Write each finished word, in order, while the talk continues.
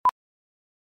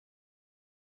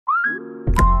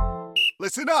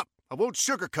Listen up. I won't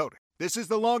sugarcoat it. This is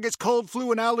the longest cold,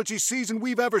 flu, and allergy season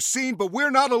we've ever seen, but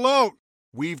we're not alone.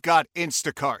 We've got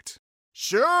Instacart.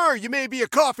 Sure, you may be a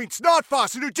coughing snot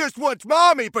faucet who just wants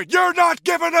mommy, but you're not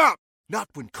giving up. Not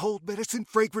when cold medicine,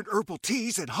 fragrant herbal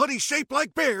teas, and honey shaped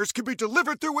like bears can be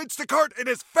delivered through Instacart in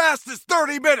as fast as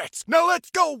 30 minutes. Now let's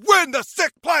go win the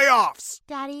sick playoffs.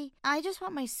 Daddy, I just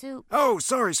want my soup. Oh,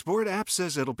 sorry, Sport. App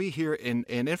says it'll be here in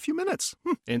a few minutes.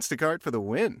 Instacart for the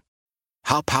win.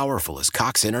 How powerful is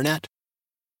Cox Internet?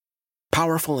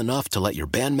 Powerful enough to let your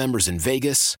band members in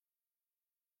Vegas,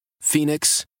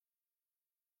 Phoenix,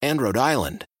 and Rhode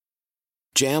Island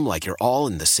jam like you're all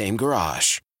in the same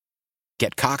garage.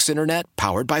 Get Cox Internet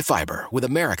powered by fiber with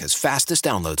America's fastest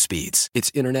download speeds.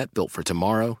 It's internet built for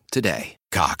tomorrow, today.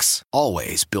 Cox,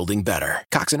 always building better.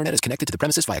 Cox Internet is connected to the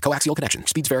premises via coaxial connection.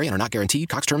 Speeds vary and are not guaranteed.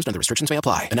 Cox terms and other restrictions may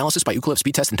apply. Analysis by Ookla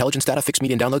Speed Test Intelligence Data. Fixed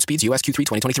median download speeds. US Q3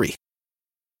 2023.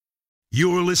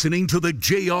 You're listening to the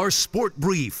JR Sport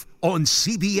Brief on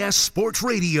CBS Sports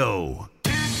Radio.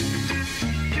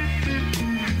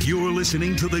 You're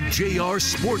listening to the JR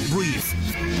Sport Brief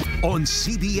on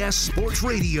CBS Sports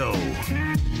Radio.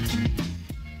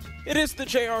 It is the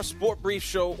JR Sport Brief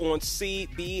Show on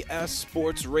CBS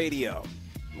Sports Radio.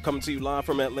 I'm coming to you live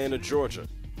from Atlanta, Georgia.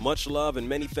 Much love and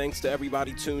many thanks to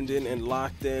everybody tuned in and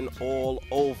locked in all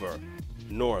over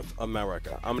North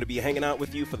America. I'm going to be hanging out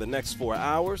with you for the next 4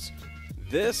 hours.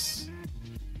 This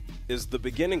is the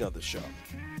beginning of the show.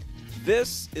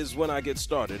 This is when I get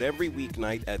started every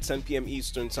weeknight at 10 p.m.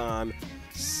 Eastern Time,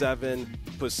 7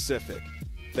 Pacific.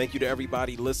 Thank you to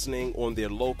everybody listening on their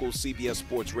local CBS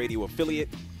Sports Radio affiliate.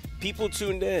 People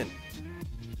tuned in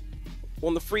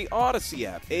on the free Odyssey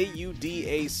app,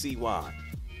 AUDACY.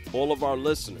 All of our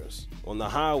listeners on the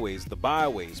highways, the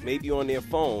byways, maybe on their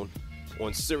phone,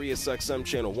 on Sirius XM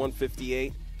channel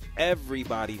 158.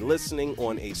 Everybody listening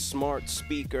on a smart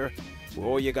speaker where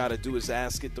all you got to do is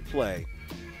ask it to play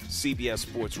CBS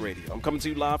Sports Radio. I'm coming to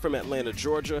you live from Atlanta,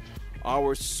 Georgia.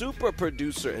 Our super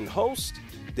producer and host,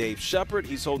 Dave Shepard,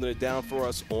 he's holding it down for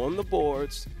us on the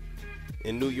boards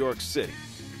in New York City.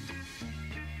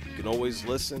 You can always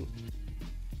listen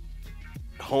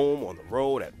at home, on the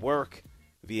road, at work,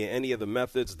 via any of the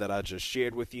methods that I just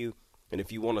shared with you. And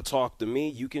if you want to talk to me,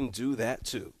 you can do that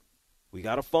too. We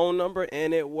got a phone number,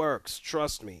 and it works.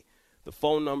 Trust me. The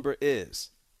phone number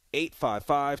is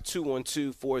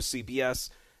 855-212-4CBS.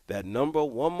 That number,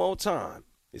 one more time,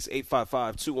 is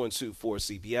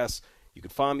 855-212-4CBS. You can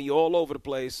find me all over the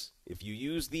place. If you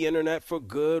use the internet for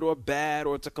good or bad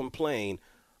or to complain,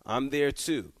 I'm there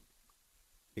too.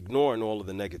 Ignoring all of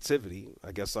the negativity,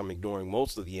 I guess I'm ignoring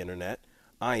most of the internet.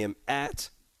 I am at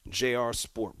JR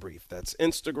Sport Brief. That's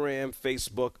Instagram,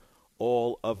 Facebook,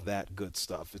 all of that good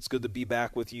stuff. It's good to be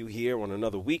back with you here on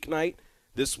another weeknight.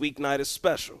 This weeknight is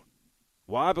special.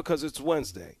 Why? Because it's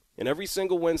Wednesday. And every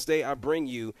single Wednesday, I bring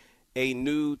you a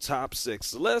new top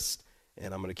 6 list.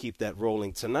 And I'm going to keep that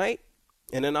rolling tonight.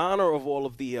 And in honor of all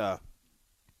of the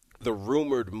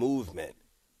rumored movement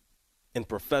in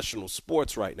professional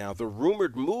sports right now, the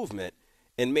rumored movement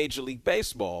in Major League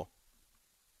Baseball,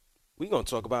 we're going to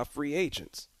talk about free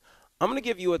agents. I'm going to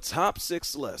give you a top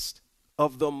 6 list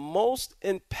of the most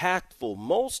impactful,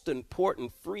 most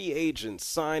important free agent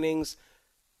signings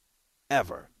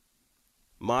ever.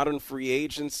 Modern free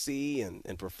agency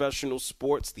and professional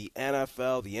sports, the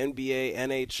NFL, the NBA,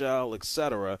 NHL,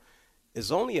 etc.,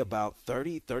 is only about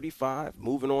 30, 35,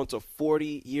 moving on to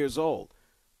 40 years old.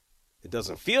 It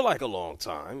doesn't feel like a long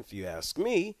time, if you ask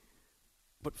me,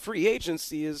 but free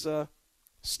agency is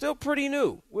still pretty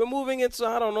new. We're moving into, the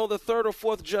 3rd or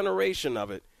 4th generation of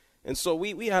it. And so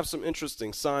we have some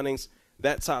interesting signings.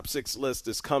 That top 6 list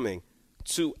is coming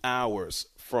 2 hours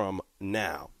from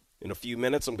now. In a few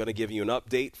minutes, I'm going to give you an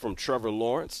update from Trevor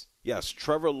Lawrence. Yes,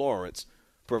 Trevor Lawrence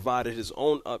provided his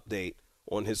own update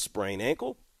on his sprained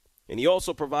ankle. And he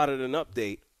also provided an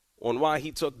update on why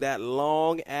he took that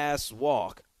long-ass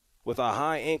walk with a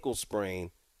high ankle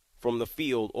sprain from the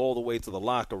field all the way to the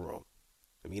locker room.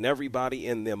 I mean, everybody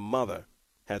and their mother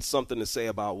had something to say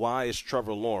about why is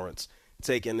Trevor Lawrence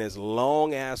taking this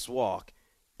long-ass walk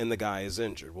and the guy is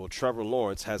injured. Well, Trevor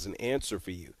Lawrence has an answer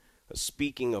for you.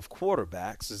 Speaking of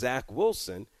quarterbacks, Zach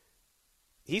Wilson,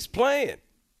 he's playing.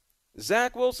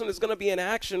 Zach Wilson is going to be in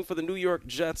action for the New York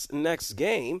Jets next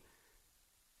game,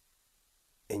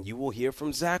 and you will hear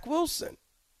from Zach Wilson.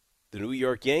 The New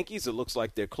York Yankees, it looks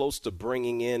like they're close to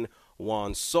bringing in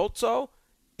Juan Soto.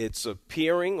 It's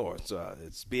appearing, or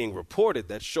it's being reported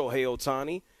that Shohei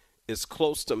Ohtani is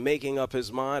close to making up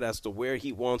his mind as to where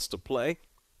he wants to play.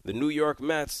 The New York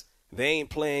Mets, they ain't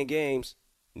playing games.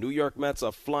 New York Mets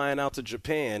are flying out to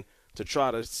Japan to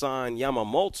try to sign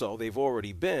Yamamoto. They've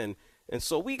already been. And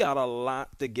so we got a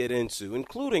lot to get into,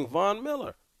 including Von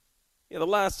Miller. Yeah, the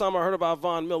last time I heard about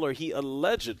Von Miller, he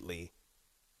allegedly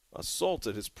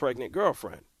assaulted his pregnant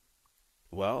girlfriend.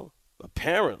 Well,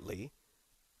 apparently,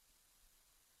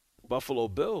 Buffalo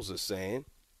Bills is saying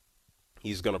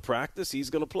he's going to practice, he's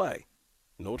going to play.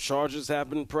 No charges have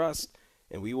been pressed,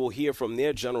 and we will hear from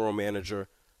their general manager,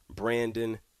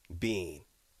 Brandon Beane.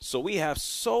 So we have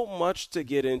so much to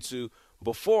get into.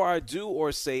 Before I do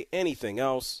or say anything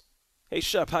else, hey,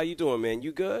 Shep, how you doing, man?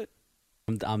 You good?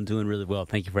 I'm doing really well.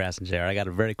 Thank you for asking, JR. I got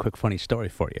a very quick, funny story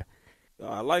for you.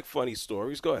 I like funny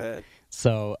stories. Go ahead.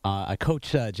 So I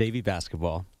coach JV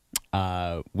basketball.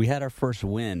 We had our first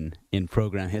win in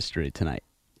program history tonight.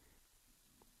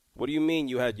 What do you mean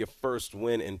you had your first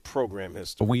win in program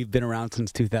history? We've been around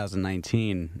since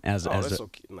 2019 as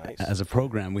a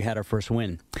program. We had our first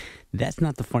win. That's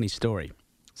not the funny story.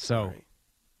 So Right.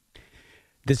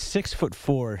 This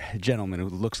 6'4" gentleman who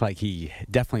looks like he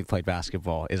definitely played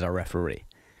basketball is our referee.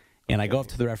 And I go up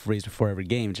to the referees before every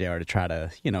game, JR, to try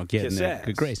to, get in their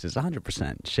good graces,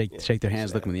 100%. Shake their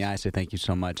hands, look them in the eye, say thank you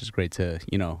so much. It's great to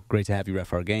have you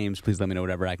ref our games. Please let me know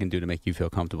whatever I can do to make you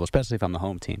feel comfortable, especially if I'm the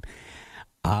home team.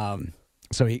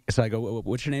 So I go,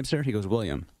 what's your name, sir? He goes,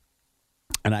 William.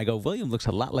 And I go, William looks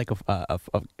a lot like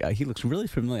he looks really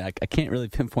familiar. I can't really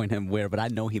pinpoint him where, but I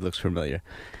know he looks familiar.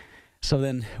 So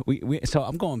then so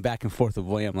I'm going back and forth with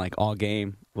William like all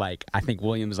game. Like I think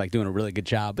William is like doing a really good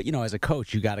job. But as a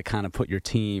coach, you got to kind of put your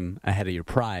team ahead of your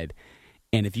pride.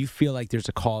 And if you feel like there's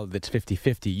a call that's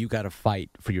 50-50, you got to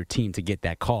fight for your team to get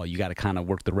that call. You got to kind of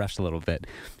work the refs a little bit.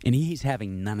 And he's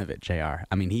having none of it, JR.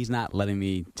 I mean, he's not letting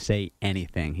me say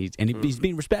anything. He's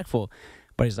being respectful,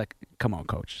 but he's like, "Come on,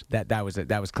 coach. That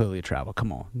was clearly a travel.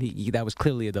 Come on. That was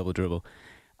clearly a double dribble."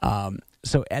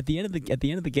 So at the end of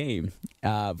the game,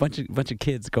 a bunch of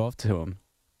kids go up to him,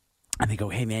 and they go,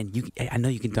 "Hey man, I know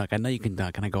you can dunk. I know you can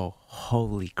dunk." And I go,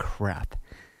 "Holy crap!"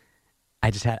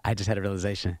 I just had a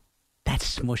realization. That's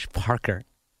Smush Parker.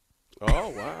 Oh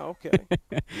wow, okay,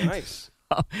 nice.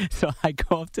 So I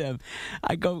go up to him.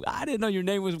 I go, "I didn't know your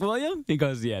name was William." He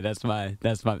goes, "Yeah, that's my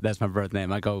birth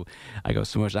name." I go,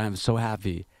 "Smush, I am so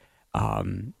happy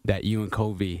that you and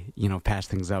Kobe, passed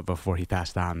things up before he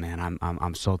passed on, man.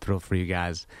 I'm so thrilled for you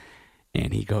guys."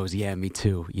 And he goes, "Yeah, me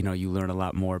too. You learn a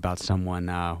lot more about someone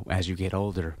as you get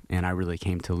older, and I really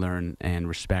came to learn and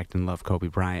respect and love Kobe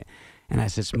Bryant." And I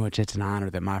said, "Smooch, it's an honor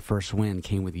that my first win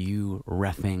came with you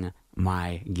reffing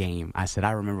my game." I said,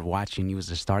 "I remember watching you as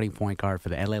the starting point guard for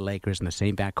the LA Lakers in the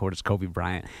same backcourt as Kobe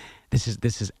Bryant. This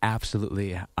is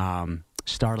absolutely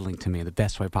startling to me in the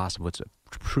best way possible. It's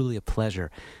truly a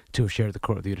pleasure to have shared the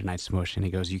court with you tonight, Smush." And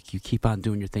he goes, "You keep on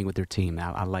doing your thing with their team.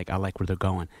 I like where they're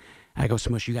going." I go,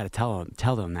 "Smush, you got to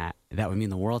tell them that would mean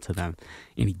the world to them."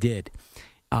 And he did.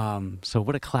 So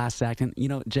what a class act. And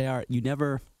JR,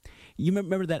 you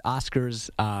remember that Oscars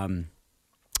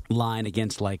line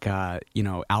against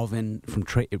Alvin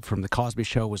from the Cosby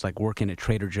Show was like working at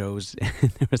Trader Joe's,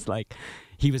 and there was like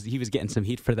he was getting some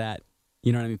heat for that.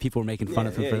 You know what I mean? People were making fun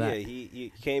of him for that. Yeah,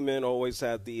 he came in, always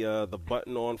had the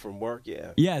button on from work,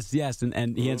 yeah. Yes,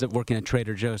 and he ends up working at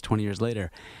Trader Joe's 20 years later.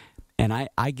 And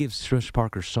I give Smush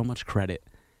Parker so much credit.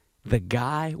 The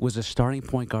guy was a starting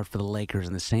point guard for the Lakers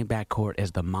in the same backcourt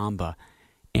as the Mamba,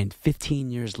 and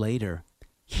 15 years later,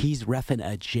 he's reffing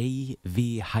a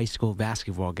JV high school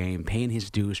basketball game, paying his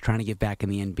dues, trying to get back in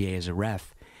the NBA as a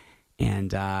ref.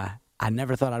 And I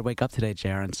never thought I'd wake up today,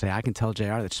 JR, and say, I can tell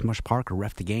JR that Smush Parker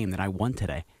reffed the game that I won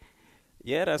today.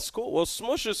 Yeah, that's cool. Well,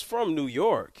 Smush is from New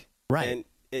York. Right.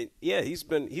 And he's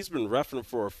been reffing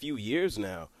for a few years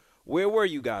now. Where were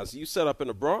you guys? You set up in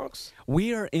the Bronx?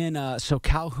 We are in, so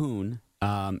Calhoun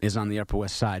is on the Upper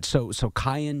West Side. So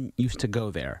Kyan used to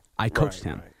go there. I coached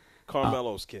him. Right.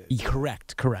 Carmelo's kid.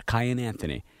 Correct. Kyan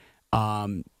Anthony.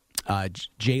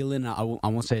 Jalen, I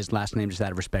won't say his last name just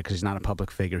out of respect because he's not a public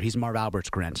figure. He's Marv Albert's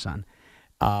grandson.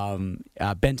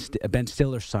 Ben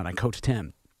Stiller's son. I coached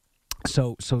him.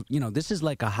 So this is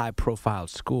like a high-profile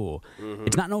school. Mm-hmm.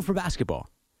 It's not known for basketball.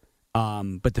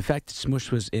 But the fact that Smush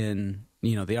was in,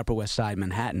 the Upper West Side,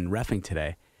 Manhattan, reffing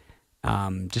today,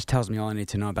 just tells me all I need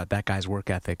to know about that guy's work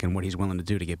ethic and what he's willing to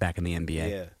do to get back in the NBA.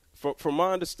 Yeah. From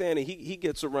my understanding, he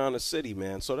gets around the city,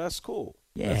 man, so that's cool.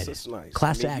 Yeah. That's nice.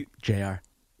 Class act, JR.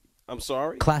 I'm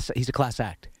sorry? He's a class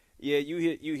act. Yeah,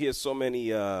 you hear so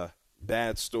many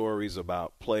bad stories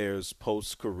about players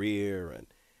post-career, and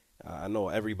I know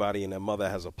everybody and their mother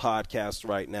has a podcast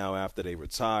right now after they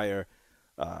retire.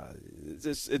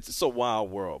 It's a wild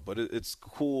world, but it's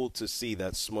cool to see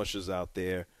that Smush is out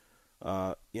there,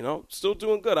 still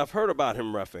doing good. I've heard about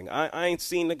him reffing. I ain't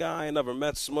seen the guy. I never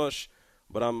met Smush,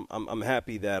 But I'm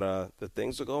happy that that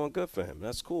things are going good for him.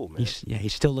 That's cool, man. He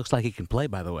still looks like he can play,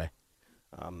 by the way.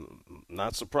 I'm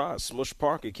not surprised. Smush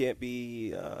Parker can't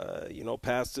be,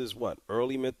 past his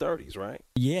early mid-30s, right?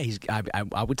 Yeah,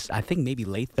 I think maybe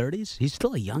late 30s. He's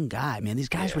still a young guy, man. These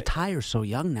guys retire so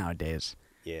young nowadays.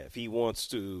 Yeah, if he wants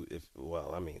to,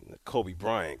 Kobe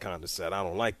Bryant kind of said, I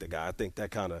don't like the guy. I think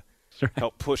that kind of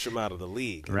helped push him out of the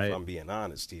league, if I'm being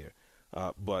honest here.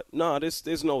 But no,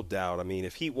 there's no doubt. I mean,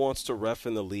 if he wants to ref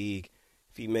in the league,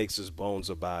 if he makes his bones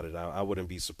about it, I wouldn't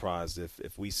be surprised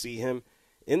if we see him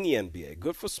in the NBA.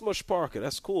 Good for Smush Parker.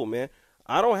 That's cool, man.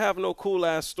 I don't have no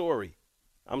cool-ass story.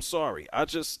 I'm sorry. I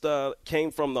just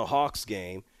came from the Hawks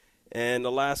game, and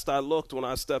the last I looked when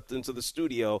I stepped into the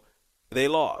studio, they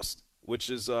lost, which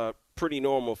is pretty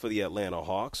normal for the Atlanta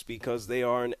Hawks because they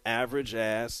are an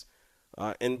average-ass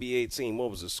NBA team. What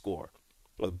was the score?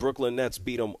 Well, the Brooklyn Nets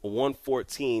beat them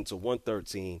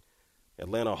 114-113.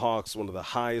 Atlanta Hawks, one of the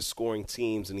highest-scoring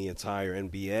teams in the entire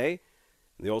NBA.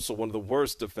 They're also one of the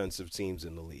worst defensive teams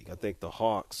in the league. I think the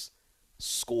Hawks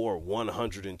score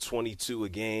 122 a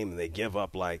game, and they give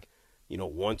up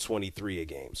 123 a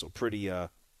game. So pretty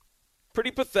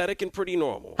pathetic and pretty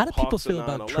normal. How do people feel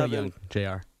about Trae Young,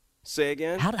 JR? Say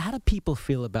again? How do people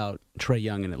feel about Trae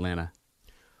Young in Atlanta?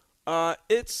 I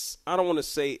don't want to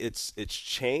say it's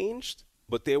changed,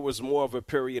 but there was more of a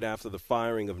period after the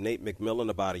firing of Nate McMillan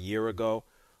about a year ago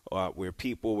where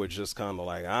people were just kind of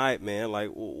like, all right, man,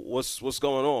 what's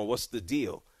going on? What's the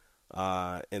deal?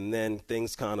 And then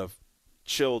things kind of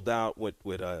chilled out with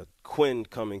Quinn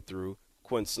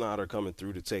Snyder coming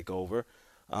through to take over.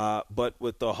 But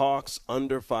with the Hawks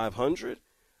under 500,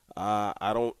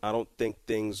 I don't think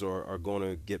things are going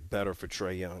to get better for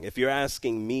Trae Young. If you're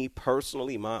asking me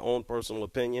personally, my own personal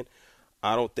opinion,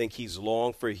 I don't think he's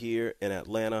long for here in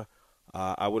Atlanta.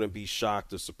 I wouldn't be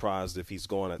shocked or surprised if he's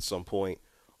gone at some point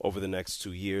over the next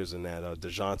 2 years, and that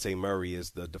DeJounte Murray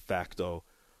is the de facto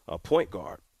point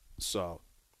guard. So,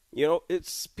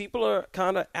 people are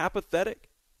kind of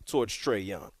apathetic towards Trae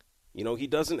Young. He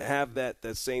doesn't have that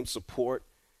same support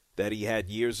that he had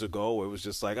years ago where it was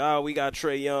just like, we got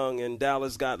Trae Young and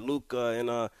Dallas got Luka and,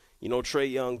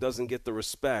 Trae Young doesn't get the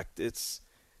respect. It's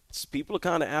people are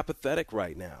kind of apathetic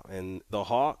right now, and the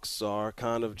Hawks are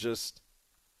kind of just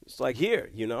it's like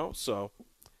here, So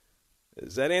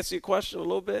does that answer your question a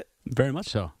little bit? Very much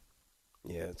so.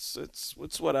 Yeah,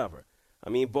 it's whatever. I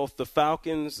mean, both the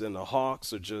Falcons and the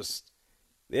Hawks are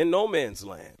they're no man's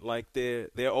land. They're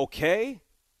okay,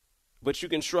 but you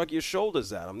can shrug your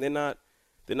shoulders at them. They're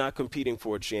not competing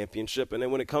for a championship. And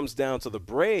then when it comes down to the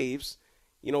Braves,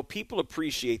 people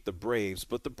appreciate the Braves,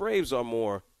 but the Braves are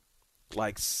more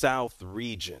like South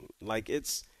region.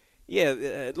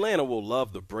 Atlanta will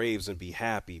love the Braves and be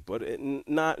happy, but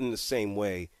not in the same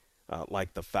way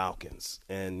like the Falcons.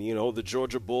 And, the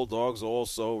Georgia Bulldogs are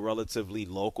also relatively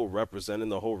local, representing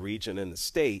the whole region and the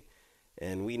state.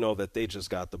 And we know that they just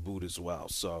got the boot as well.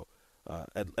 So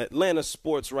Atlanta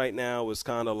sports right now is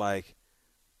kind of like,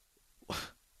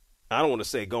 I don't want to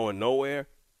say going nowhere,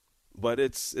 but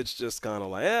it's just kind of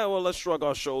like, let's shrug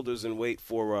our shoulders and wait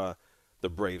for the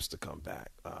Braves to come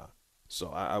back. So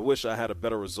I wish I had a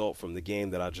better result from the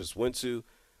game that I just went to,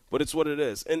 but it's what it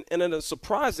is. And then a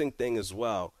surprising thing as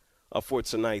well for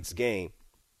tonight's game,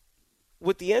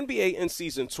 with the NBA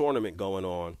in-season tournament going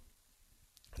on,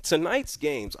 tonight's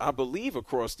games, I believe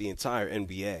across the entire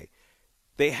NBA,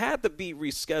 they had to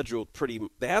be scheduled pretty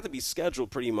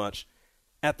much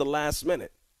at the last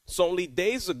minute. So only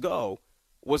days ago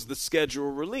was the schedule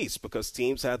released because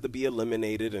teams had to be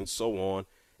eliminated and so on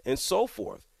and so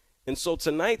forth. And so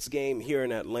tonight's game here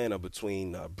in Atlanta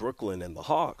between Brooklyn and the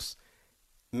Hawks,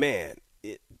 man,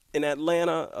 in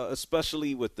Atlanta,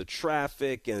 especially with the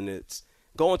traffic and it's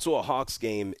going to a Hawks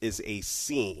game is a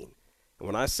scene. And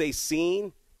when I say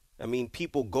scene, I mean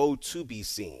people go to be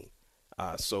seen.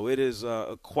 So it is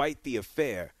quite the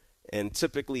affair. And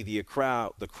typically the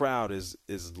crowd is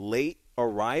late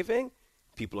arriving.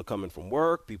 People are coming from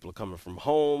work. People are coming from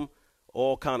home,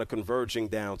 all kind of converging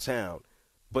downtown.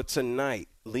 But tonight,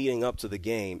 leading up to the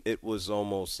game, it was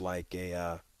almost like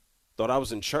thought I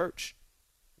was in church.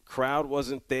 Crowd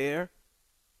wasn't there.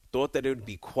 Thought that it would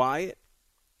be quiet.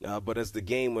 But as the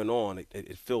game went on,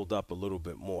 it filled up a little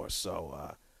bit more.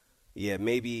 So,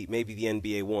 maybe the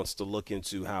NBA wants to look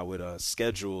into how it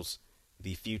schedules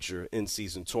the future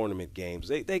in-season tournament games.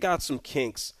 They got some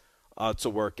kinks to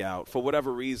work out. For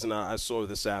whatever reason, I saw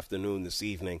this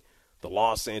evening, the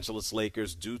Los Angeles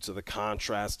Lakers, due to the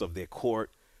contrast of their court,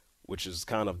 which is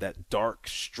kind of that dark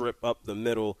strip up the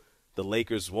middle, the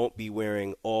Lakers won't be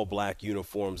wearing all black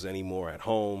uniforms anymore at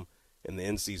home in the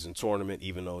in-season tournament,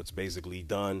 even though it's basically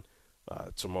done.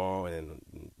 tomorrow and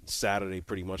Saturday,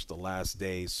 pretty much the last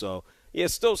day. So, yeah,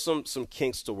 still some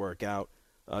kinks to work out.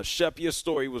 Shep, your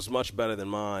story was much better than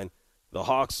mine. The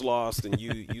Hawks lost, and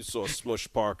you saw Smush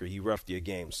Parker. He reffed your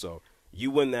game. So you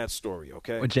win that story,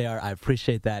 okay? Well, JR, I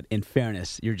appreciate that. In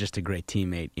fairness, you're just a great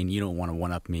teammate, and you don't want to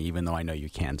one-up me, even though I know you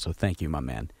can. So thank you, my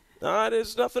man.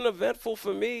 There's nothing eventful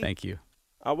for me. Thank you.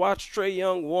 I watched Trae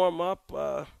Young warm up.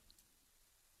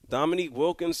 Dominique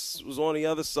Wilkins was on the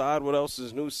other side. What else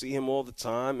is new? See him all the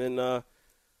time. And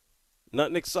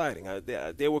nothing exciting.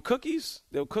 There were cookies.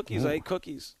 Ooh. I ate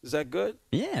cookies. Is that good?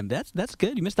 Yeah, that's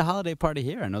good. You missed the holiday party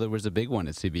here. I know there was a big one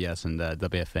at CBS and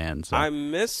WFAN. So. I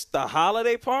missed the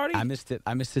holiday party? I missed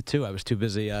it, too. I was too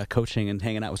busy coaching and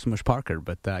hanging out with Smush Parker.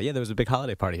 But, yeah, there was a big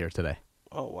holiday party here today.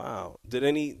 Oh, wow. Did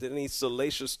any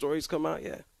salacious stories come out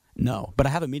yet? No, but I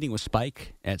have a meeting with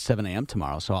Spike at 7 a.m.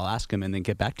 tomorrow, so I'll ask him and then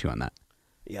get back to you on that.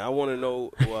 Yeah, I want to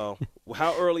know, well,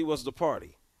 how early was the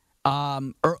party? A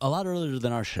lot earlier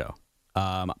than our show.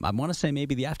 I want to say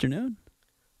maybe the afternoon.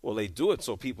 Well, they do it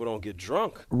so people don't get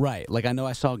drunk. Right. Like, I know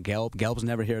I saw Gelb. Gelb's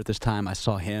never here at this time. I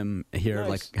saw him here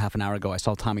like half an hour ago. I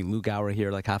saw Tommy Lugauer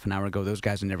here like half an hour ago. Those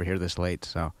guys are never here this late.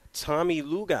 So Tommy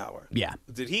Lugauer? Yeah.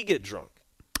 Did he get drunk?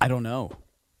 I don't know.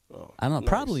 Oh, I don't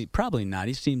know. nice. Probably not.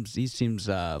 He seems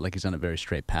like he's on a very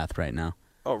straight path right now.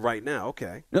 Oh, right now,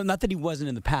 okay. No, not that he wasn't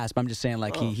in the past, but I'm just saying,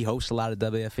 like, he hosts a lot of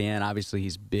WFAN. Obviously,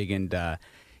 he's big, and,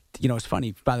 it's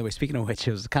funny. By the way, speaking of which,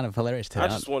 it was kind of hilarious today. I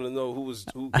just want to know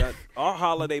who got our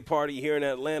holiday party here in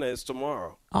Atlanta is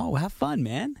tomorrow. Oh, have fun,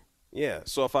 man. Yeah,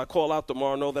 so if I call out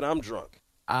tomorrow, know that I'm drunk.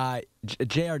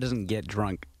 JR doesn't get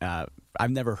drunk.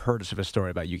 I've never heard of a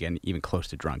story about you getting even close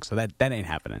to drunk, so that ain't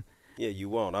happening. Yeah, you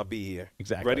won't. I'll be here.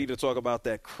 Exactly. Ready to talk about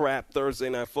that crap Thursday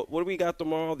night football. What do we got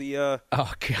tomorrow? Oh,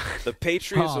 God. The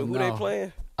Patriots or who they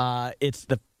playing? It's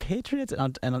the Patriots,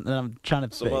 and I'm trying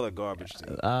to some other garbage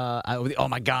team. Oh,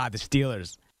 my God, the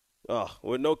Steelers. Oh,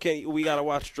 well, no, we got to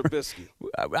watch Trubisky.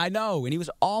 I know, and he was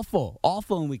awful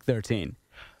in Week 13.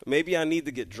 Maybe I need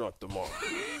to get drunk tomorrow.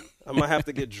 I might have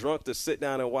to get drunk to sit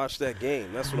down and watch that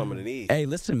game. That's what I'm going to need. Hey,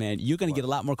 listen, man, you're going to get a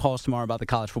lot more calls tomorrow about the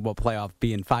college football playoff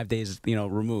being 5 days,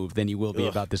 removed than you will be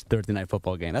about this Thursday night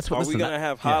football game. That's what. Are we going to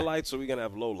have highlights or are we going to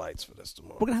have lowlights for this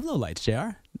tomorrow? We're going to have lowlights,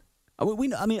 JR.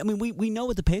 We know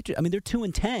what the Patriots. I mean, they're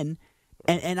 2-10,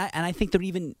 and I think they're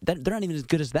not even as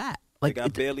good as that. Like, they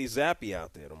got Bailey Zappi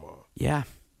out there tomorrow. Yeah,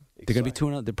 they're going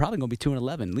to be They're probably going to be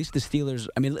 2-11. At least the Steelers.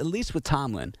 I mean, at least with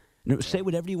Tomlin. Say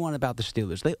whatever you want about the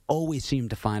Steelers. They always seem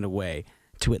to find a way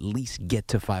to at least get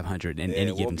to 500 in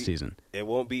any given season. It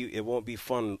won't be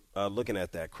fun looking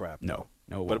at that crap. No.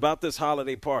 But about this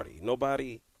holiday party,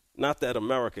 nobody. Not that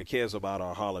America cares about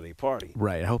our holiday party.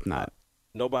 Right. I hope not.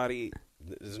 Nobody.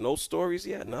 There's no stories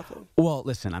yet. Nothing. Well,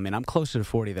 listen. I mean, I'm closer to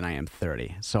 40 than I am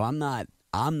 30. So I'm not.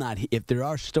 If there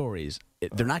are stories,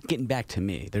 they're not getting back to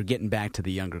me. They're getting back to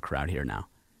the younger crowd here now.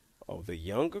 Oh, the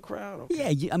younger crowd?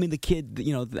 Okay. Yeah, I mean, the kid,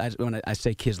 when I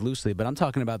say kids loosely, but I'm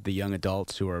talking about the young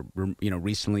adults who are,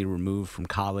 recently removed from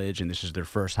college, and this is their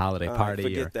first holiday party.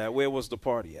 Forget that. Where was the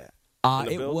party at?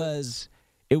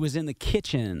 It was in the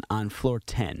kitchen on floor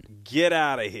 10. Get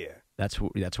out of here. That's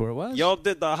where it was? Y'all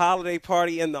did the holiday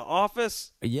party in the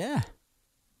office? Yeah.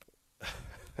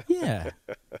 Yeah.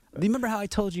 Do you remember how I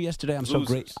told you yesterday I'm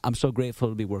so grateful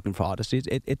to be working for Odyssey?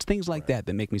 It's things like that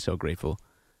make me so grateful.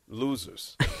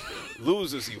 Losers.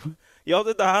 Y'all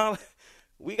did the holiday.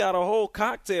 We got a whole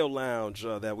cocktail lounge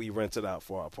that we rented out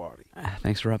for our party.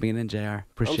 Thanks for rubbing it in, JR.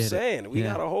 Appreciate it. I'm saying, we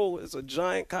got it's a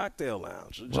giant cocktail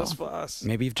lounge just for us.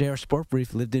 Maybe if JR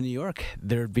SportBrief lived in New York,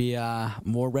 there'd be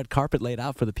more red carpet laid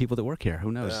out for the people that work here.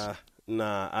 Who knows?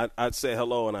 I'd say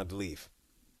hello and I'd leave.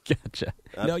 Gotcha.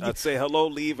 I'd say hello,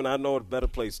 leave, and I know a better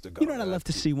place to go. You know what I'd love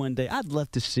to see one day? I'd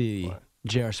love to see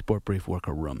JR SportBrief work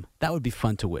a room. That would be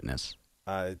fun to witness.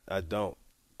 I don't.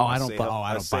 Oh, I don't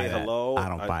buy that. Hello. I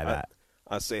don't buy that.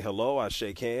 I say hello. I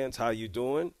shake hands. How you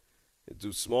doing?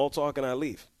 Do small talk and I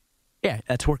leave. Yeah,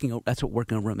 that's what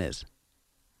working a room is.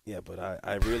 Yeah, but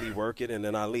I really work it and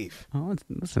then I leave. Oh,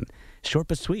 listen, short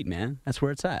but sweet, man. That's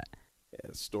where it's at.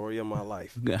 Yeah, story of my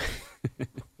life.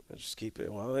 Just keep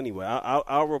it. Well, anyway,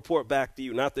 I'll report back to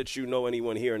you. Not that you know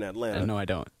anyone here in Atlanta. No, I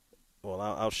don't. Well,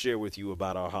 I'll share with you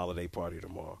about our holiday party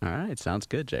tomorrow. All right, sounds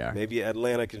good, JR. Maybe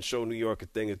Atlanta can show New York a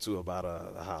thing or two about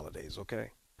the holidays, okay?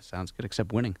 Sounds good,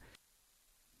 except winning.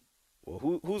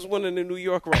 Well, who's winning in New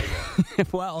York right now?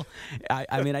 Well,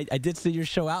 I did see your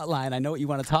show outline. I know what you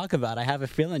want to talk about. I have a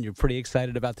feeling you're pretty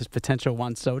excited about this potential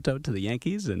Juan Soto to the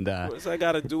Yankees. And what's that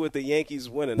got to do with the Yankees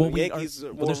winning? The Yankees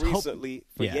recently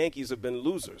Yankees have been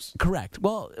losers. Correct.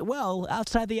 Well,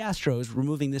 outside the Astros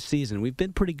removing this season, we've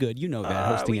been pretty good. You know that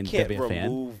hosting in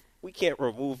WFAN. We can't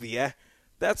remove the.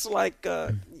 That's like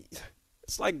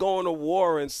It's like going to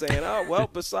war and saying, "Oh, well,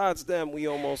 besides them, we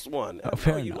almost won."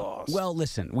 Fair you enough. lost. Well,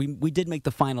 listen, we did make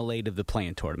the final 8 of the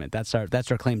play-in tournament. That's our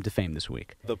claim to fame this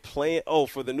week. The play-in,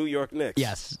 for the New York Knicks.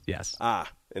 Yes.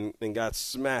 And got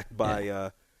smacked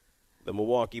by the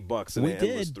Milwaukee Bucks. We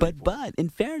did, but in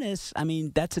fairness, I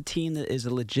mean, that's a team that is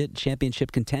a legit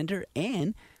championship contender,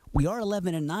 and we are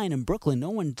 11-9 in Brooklyn.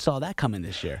 No one saw that coming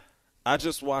this year. I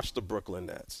just watched the Brooklyn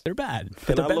Nets. They're bad,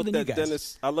 but they're better than you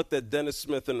guys. I looked at Dennis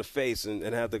Smith in the face and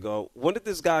had to go, when did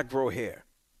this guy grow hair?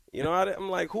 You know, I'm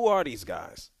like, who are these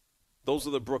guys? Those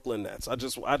are the Brooklyn Nets. I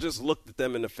just looked at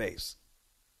them in the face.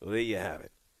 Well, there you have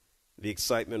it. The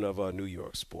excitement of New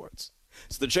York sports.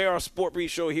 It's the JR Sport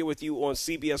Brief Show here with you on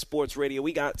CBS Sports Radio.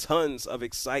 We got tons of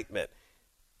excitement.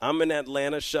 I'm in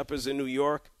Atlanta, Shepard's in New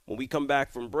York. When we come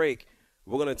back from break,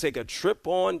 we're going to take a trip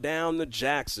on down to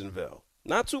Jacksonville.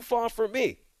 Not too far from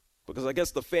me, because I guess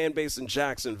the fan base in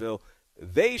Jacksonville,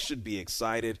 they should be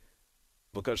excited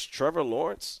because Trevor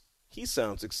Lawrence, he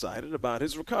sounds excited about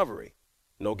his recovery.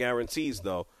 No guarantees,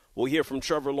 though. We'll hear from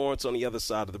Trevor Lawrence on the other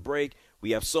side of the break. We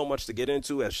have so much to get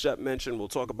into. As Shep mentioned, we'll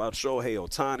talk about Shohei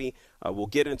Ohtani. We'll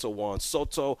get into Juan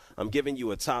Soto. I'm giving you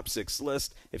a top 6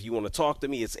 list. If you want to talk to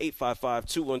me, it's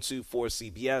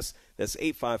 855-212-4CBS. That's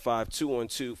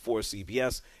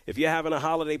 855-212-4CBS. If you're having a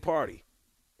holiday party,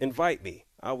 invite me.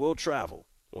 I will travel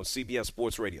on CBS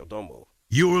Sports Radio. Don't move.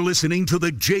 You're listening to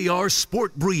the JR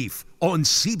Sport Brief on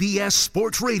CBS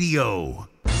Sports Radio.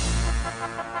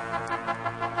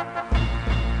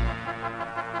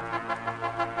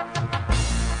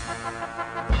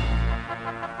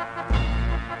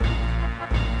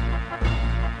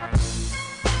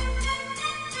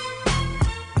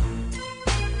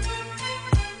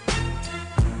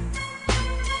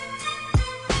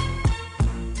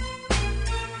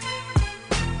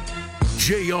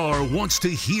 JR wants to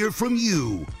hear from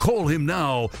you. Call him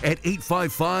now at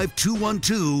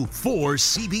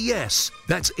 855-212-4CBS.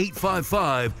 That's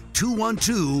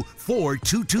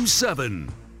 855-212-4227.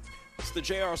 It's the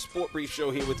JR Sport Brief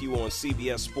Show here with you on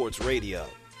CBS Sports Radio.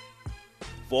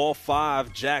 For all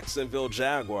 5 Jacksonville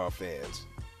Jaguar fans,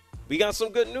 we got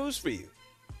some good news for you.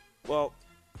 Well,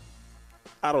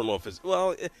 I don't know if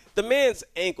the man's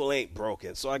ankle ain't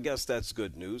broken, so I guess that's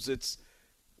good news. It's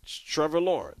Trevor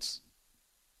Lawrence.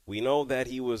 We know that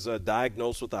he was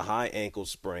diagnosed with a high ankle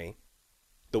sprain.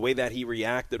 The way that he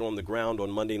reacted on the ground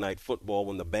on Monday Night Football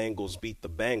when the Bengals beat the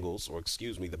Bengals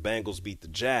beat the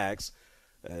Jags,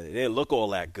 it didn't look all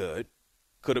that good.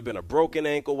 Could have been a broken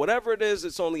ankle. Whatever it is,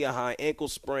 it's only a high ankle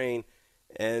sprain.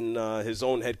 And his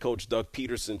own head coach, Doug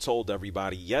Peterson, told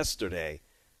everybody yesterday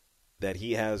that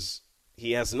he has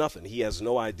nothing. He has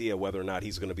no idea whether or not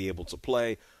he's going to be able to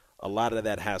play. A lot of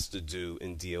that has to do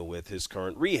and deal with his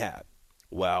current rehab.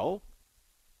 Well,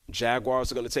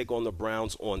 Jaguars are going to take on the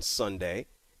Browns on Sunday.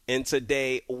 And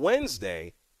today,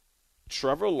 Wednesday,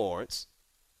 Trevor Lawrence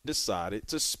decided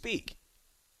to speak.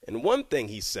 And one thing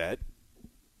he said,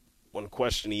 one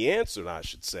question he answered, I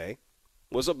should say,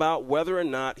 was about whether or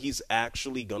not he's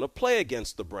actually going to play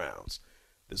against the Browns.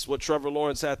 This is what Trevor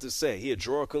Lawrence had to say. He had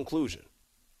draw a conclusion.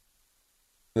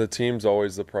 The team's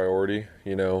always the priority,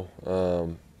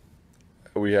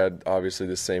 We had obviously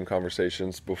the same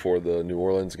conversations before the New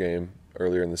Orleans game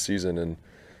earlier in the season, and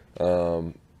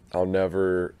I'll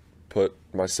never put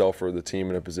myself or the team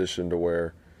in a position to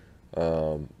where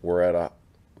we're at a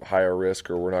higher risk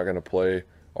or we're not going to play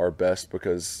our best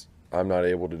because I'm not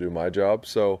able to do my job.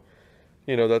 So,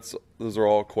 those are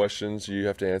all questions you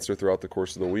have to answer throughout the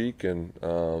course of the week, and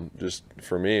just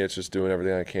for me, it's just doing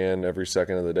everything I can every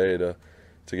second of the day to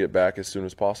get back as soon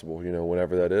as possible,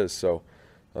 whenever that is. So.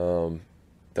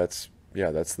 That's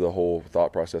the whole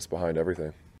thought process behind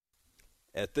everything.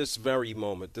 At this very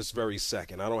moment, this very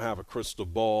second, I don't have a crystal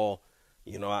ball.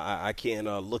 I can't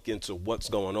look into what's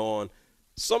going on.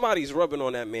 Somebody's rubbing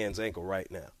on that man's ankle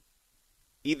right now.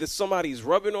 Either somebody's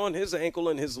rubbing on his ankle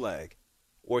and his leg,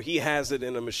 or he has it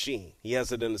in a machine. He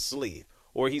has it in a sleeve,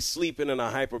 or he's sleeping in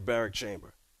a hyperbaric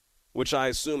chamber, which I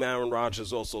assume Aaron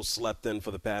Rodgers also slept in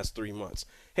for the past 3 months.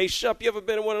 Hey, Shep, you ever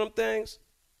been in one of them things?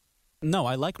 No,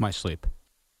 I like my sleep.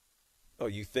 Oh,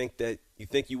 you think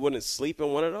you wouldn't sleep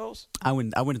in one of those? I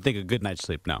wouldn't think a good night's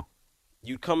sleep, no.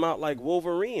 You'd come out like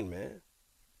Wolverine, man.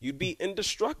 You'd be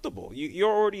indestructible.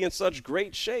 You're already in such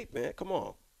great shape, man. Come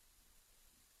on.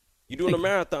 You're doing a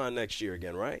marathon next year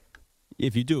again, right?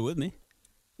 If you do it with me.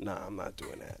 Nah, I'm not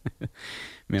doing that.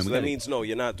 Man, so that means no,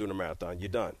 you're not doing a marathon. You're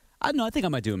done. I think I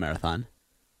might do a marathon.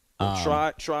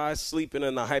 Try sleeping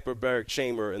in the hyperbaric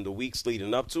chamber in the weeks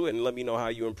leading up to it, and let me know how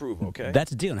you improve, okay?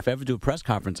 That's a deal. And if I ever do a press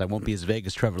conference, I won't be as vague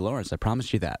as Trevor Lawrence. I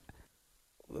promise you that.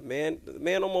 The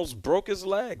man almost broke his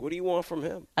leg. What do you want from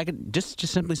him? I could just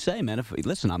simply say, man.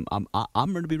 Listen, I'm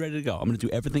going to be ready to go. I'm going to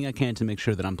do everything I can to make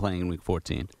sure that I'm playing in Week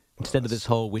 14 instead of this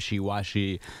whole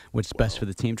wishy-washy. What's best for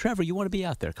the team? Trevor, you want to be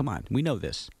out there? Come on, we know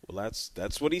this. Well,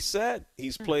 that's what he said.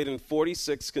 He's played in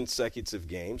 46 consecutive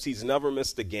games. He's never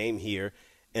missed a game here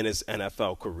in his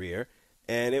NFL career,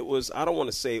 and I don't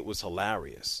want to say it was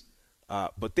hilarious,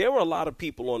 but there were a lot of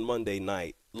people on Monday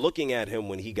night looking at him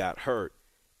when he got hurt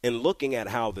and looking at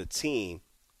how the team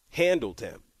handled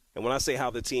him. And when I say how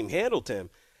the team handled him,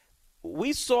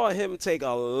 we saw him take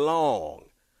a long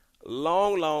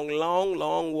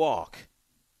walk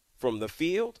from the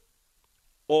field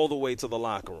all the way to the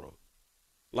locker room.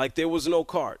 Like there was no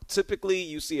cart. Typically,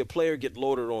 you see a player get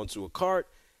loaded onto a cart,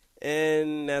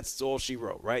 and that's all she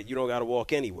wrote, right? You don't got to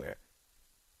walk anywhere.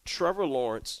 Trevor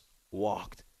Lawrence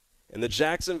walked. And the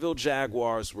Jacksonville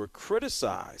Jaguars were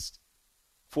criticized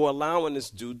for allowing this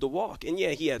dude to walk. And,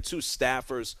 yeah, he had two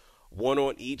staffers, one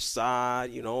on each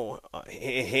side,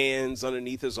 hands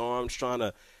underneath his arms trying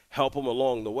to help him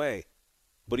along the way.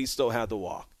 But he still had to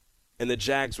walk. And the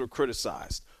Jags were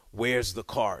criticized. Where's the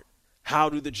cart? How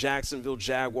do the Jacksonville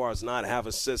Jaguars not have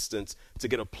assistance to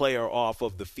get a player off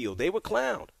of the field? They were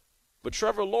clowned. But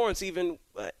Trevor Lawrence even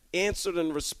answered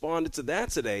and responded to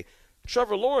that today.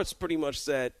 Trevor Lawrence pretty much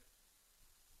said,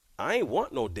 I ain't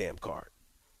want no damn cart.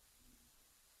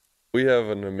 We have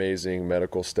an amazing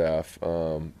medical staff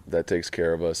that takes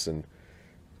care of us in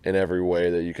every way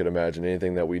that you could imagine.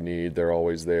 Anything that we need, they're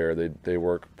always there. They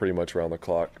work pretty much around the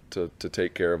clock to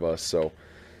take care of us. So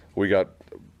we got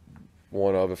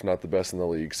one of, if not the best in the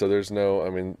league. So there's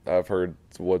I've heard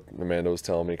what Amanda was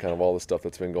telling me, kind of all the stuff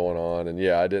that's been going on. And,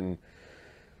 yeah,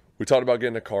 we talked about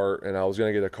getting a cart, and I was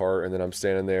going to get a cart, and then I'm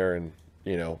standing there, and,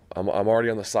 I'm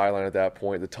already on the sideline at that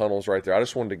point. The tunnel's right there. I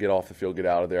just wanted to get off the field, get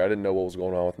out of there. I didn't know what was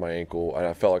going on with my ankle, and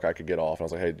I felt like I could get off. And I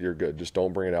was like, hey, you're good. Just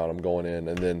don't bring it out. I'm going in.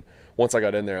 And then once I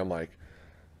got in there, I'm like,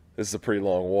 this is a pretty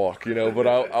long walk, But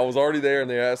I was already there, and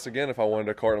they asked again if I wanted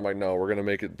a cart. I'm like, no, we're going to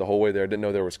make it the whole way there. I didn't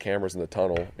know there was cameras in the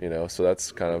tunnel, So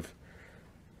that's kind of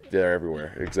 – they're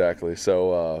everywhere. Exactly.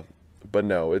 So, but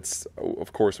no,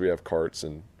 of course we have carts,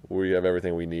 and we have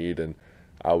everything we need, and –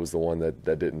 I was the one that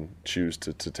didn't choose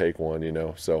to take one,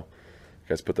 So you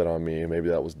guys put that on me. Maybe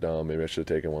that was dumb. Maybe I should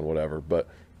have taken one, whatever. But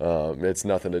it's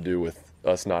nothing to do with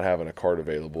us not having a cart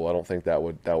available. I don't think that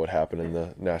would happen in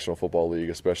the National Football League,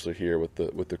 especially here with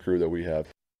the crew that we have.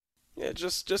 Yeah,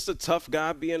 just a tough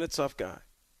guy being a tough guy.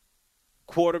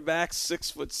 Quarterback,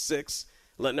 6'6",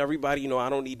 letting everybody know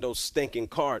I don't need no stinking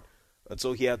cart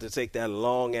until he had to take that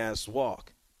long-ass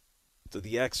walk to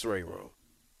the x-ray room.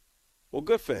 Well,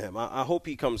 good for him. I hope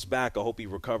he comes back. I hope he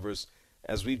recovers.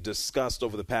 As we've discussed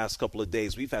over the past couple of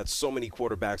days, we've had so many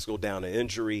quarterbacks go down to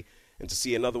injury, and to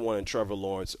see another one in Trevor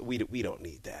Lawrence, we don't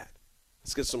need that.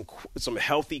 Let's get some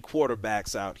healthy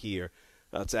quarterbacks out here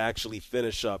to actually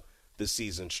finish up the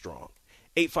season strong.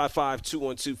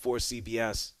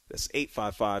 855-212-4CBS. That's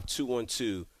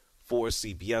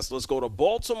 855-212-4CBS. Let's go to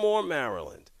Baltimore,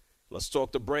 Maryland. Let's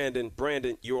talk to Brandon.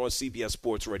 Brandon, you're on CBS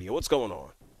Sports Radio. What's going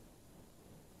on?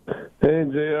 Hey,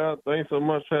 JR, thanks so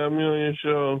much for having me on your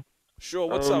show. Sure.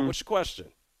 What's up? What's your question?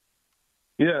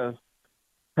 Yeah.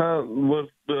 With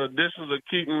the additions of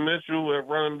Keaton Mitchell at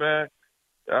running back,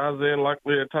 Isaiah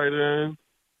Likely at tight end,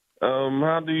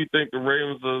 how do you think the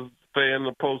Ravens will fare in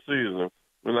the postseason?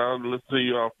 And I'll listen to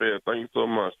you off there. Thank you so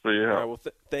much for your help. All right,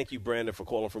 well, thank you, Brandon, for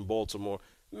calling from Baltimore.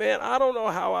 Man, I don't know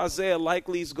how Isaiah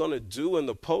Likely's going to do in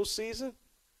the postseason.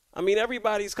 I mean,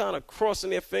 everybody's kind of crossing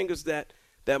their fingers that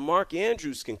Mark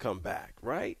Andrews can come back,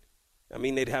 right? I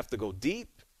mean, they'd have to go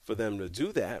deep for them to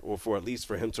do that, or for at least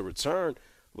for him to return.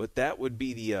 But that would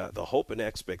be the hope and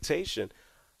expectation.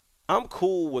 I'm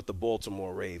cool with the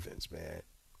Baltimore Ravens, man.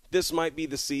 This might be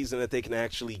the season that they can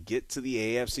actually get to the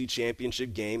AFC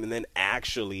Championship game and then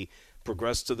actually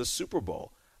progress to the Super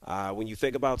Bowl. When you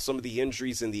think about some of the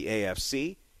injuries in the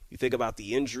AFC, you think about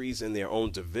the injuries in their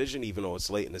own division, even though it's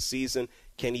late in the season.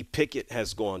 Kenny Pickett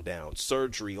has gone down,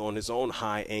 surgery on his own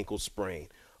high ankle sprain.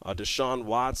 Deshaun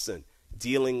Watson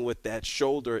dealing with that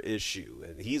shoulder issue,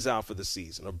 and he's out for the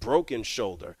season, a broken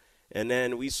shoulder. And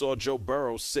then we saw Joe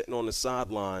Burrow sitting on the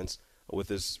sidelines with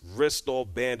his wrist all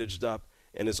bandaged up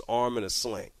and his arm in a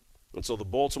sling. And so the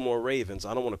Baltimore Ravens,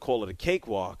 I don't want to call it a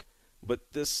cakewalk,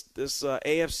 but this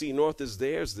AFC North is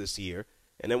theirs this year.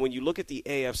 And then when you look at the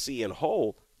AFC in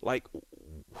whole, like,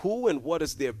 who and what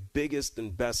is their biggest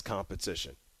and best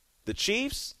competition? The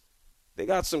Chiefs, they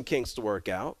got some kinks to work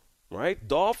out, right?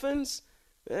 Dolphins,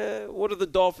 what are the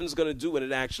Dolphins going to do when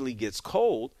it actually gets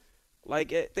cold? Like,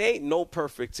 they ain't no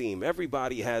perfect team.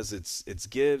 Everybody has its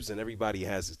gives and everybody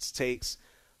has its takes.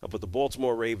 But the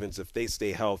Baltimore Ravens, if they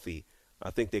stay healthy,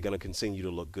 I think they're going to continue to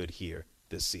look good here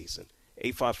this season.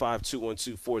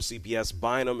 855-212-4CBS.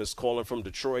 Bynum is calling from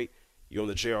Detroit. You're on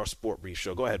the JR Sport Brief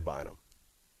Show. Go ahead, Bynum.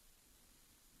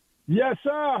 Yes,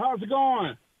 sir. How's it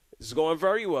going? It's going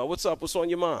very well. What's up? What's on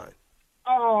your mind?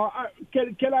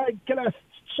 Can I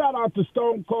shout out to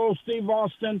Stone Cold Steve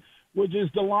Austin, which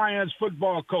is the Lions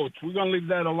football coach. We're gonna leave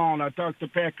that alone. I talked to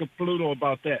Pat Caputo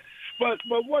about that. But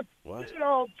what?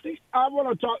 I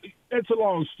want to talk. It's a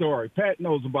long story. Pat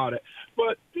knows about it.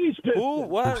 But these Pistons. Who?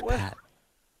 What? Pat?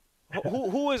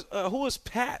 Who is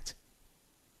Pat?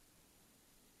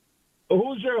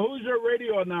 Who's your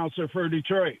radio announcer for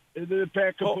Detroit? Is it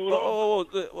Pat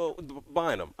Caputo?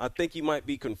 Bynum. I think you might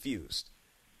be confused.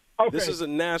 Okay. This is a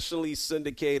nationally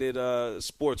syndicated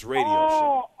sports radio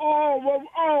show.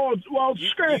 Well,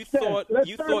 scratch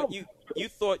that. You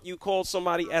thought you called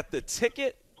somebody at the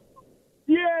ticket?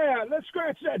 Yeah, let's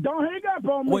scratch that. Don't hang up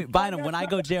on me. Wait, Bynum, when I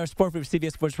go JR Sport Brief,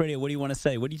 CBS Sports Radio, what do you want to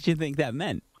say? What did you think that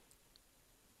meant?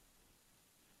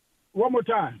 One more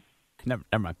time. Never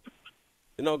mind.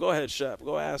 No, go ahead, Shep.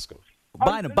 Go ask him.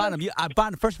 Bynum,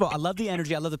 first of all, I love the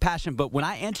energy. I love the passion. But when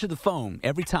I answer the phone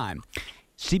every time,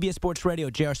 CBS Sports Radio,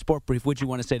 JR Sport Brief, what do you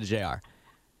want to say to JR?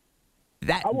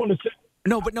 I want to say.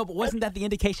 No, but wasn't that the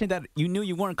indication that you knew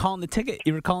you weren't calling the ticket?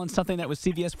 You were calling something that was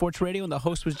CBS Sports Radio and the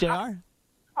host was JR?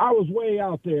 I was way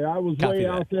out there. I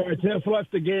just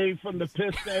left the game from the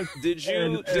Pistons. Did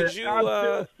you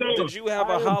have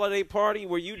a holiday party?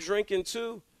 Were you drinking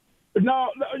too? No,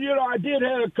 I did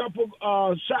have a couple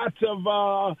shots of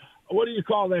what do you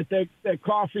call that? That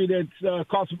coffee that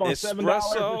costs about $7 a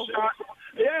shot.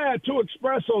 Yeah, 2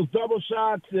 espressos, double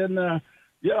shots, and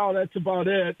that's about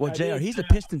it. Well, JR, he's a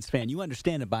Pistons fan. You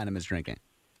understand that Bynum is drinking.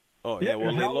 Oh, yeah,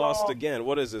 well, they lost again.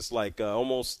 What is this, like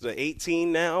almost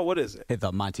 18 now? What is it? I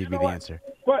thought Monty would be the answer.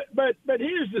 But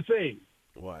here's the thing.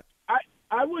 What?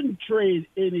 I wouldn't trade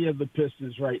any of the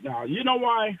Pistons right now. You know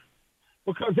why?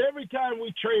 Because every time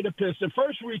we trade a Piston,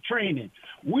 first we're training.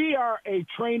 We are a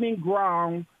training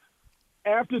ground.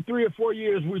 After 3 or 4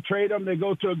 years, we trade them. They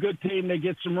go to a good team. They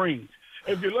get some rings.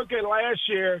 If you look at last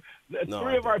year,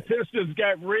 three of our Pistons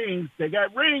got rings. They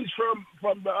got rings from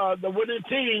the winning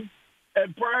team.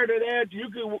 And prior to that, you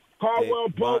could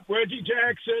Caldwell Pope, Reggie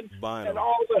Jackson, and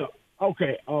all of them.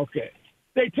 Okay.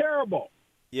 They terrible.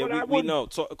 Yeah, we know.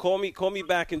 Call me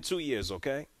back in 2 years,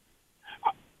 okay?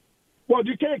 Well,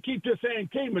 you can't keep the same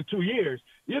team in 2 years.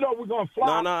 We're going to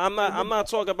fly. No, I'm not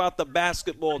talking about the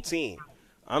basketball team.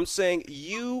 I'm saying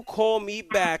you call me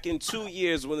back in 2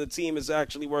 years when the team is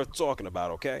actually worth talking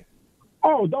about, okay?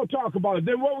 Oh, don't talk about it.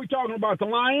 Then what are we talking about, the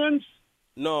Lions?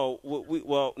 No,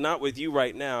 well, not with you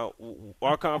right now.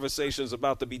 Our conversation is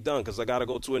about to be done because I got to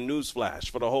go to a news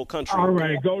flash for the whole country. All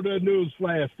right, go to a news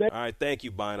flash. All right, thank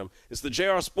you, Bynum. It's the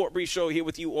JR Sport Brief Show here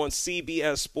with you on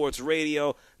CBS Sports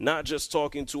Radio, not just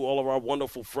talking to all of our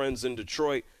wonderful friends in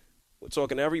Detroit. We're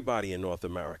talking to everybody in North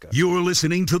America. You're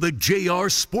listening to the JR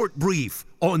Sport Brief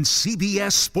on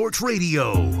CBS Sports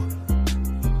Radio.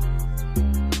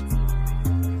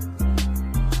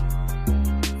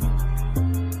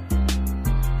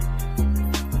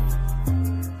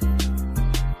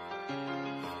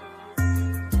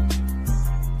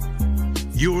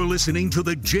 You're listening to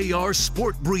the JR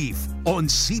Sport Brief on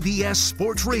CBS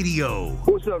Sports Radio.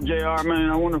 What's up, JR,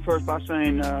 man? I want to first by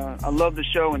saying I love the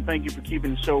show and thank you for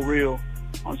keeping it so real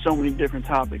on so many different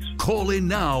topics. Call in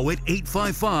now at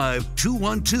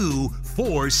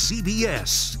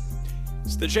 855-212-4CBS.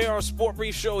 It's the JR Sport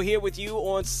Brief Show here with you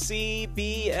on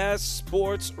CBS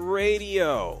Sports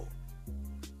Radio.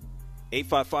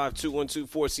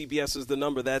 855-212-4CBS is the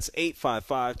number. That's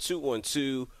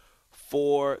 855-212-4CBS.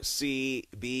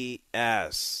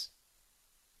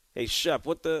 Hey, Shep,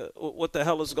 what the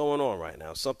hell is going on right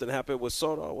now? Something happened with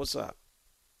Soto? What's up?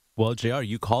 Well, JR,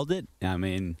 you called it. I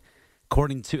mean,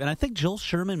 according to, and I think Joel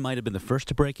Sherman might have been the first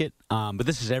to break it, but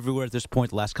this is everywhere at this point,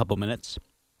 the last couple of minutes.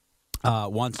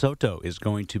 Juan Soto is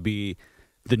going to be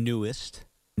the newest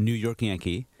New York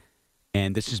Yankee,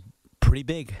 and this is pretty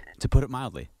big, to put it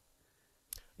mildly.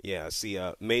 Yeah, see,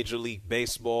 Major League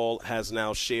Baseball has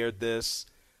now shared this.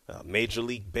 Major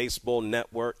League Baseball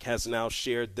Network has now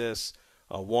shared this.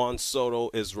 Juan Soto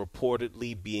is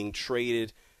reportedly being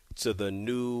traded to the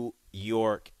New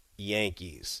York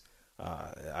Yankees.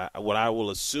 What I will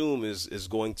assume is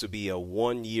going to be a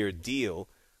one-year deal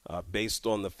based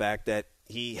on the fact that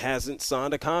he hasn't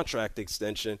signed a contract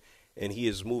extension and he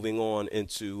is moving on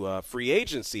into free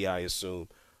agency, I assume,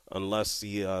 unless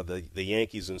the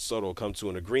Yankees and Soto come to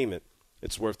an agreement.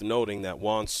 It's worth noting that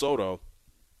Juan Soto,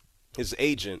 his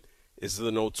agent, is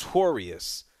the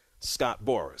notorious Scott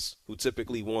Boras, who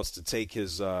typically wants to take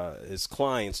his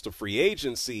clients to free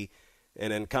agency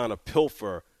and then kind of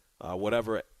pilfer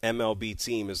whatever MLB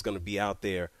team is going to be out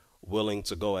there willing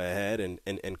to go ahead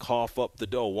and cough up the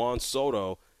dough. Juan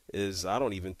Soto is, I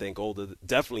don't even think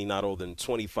definitely not older than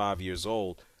 25 years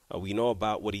old. We know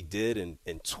about what he did in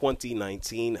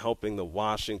 2019, helping the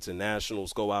Washington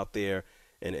Nationals go out there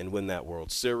and win that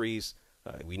World Series.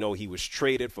 We know he was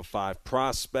traded for 5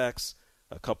 prospects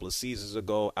a couple of seasons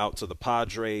ago out to the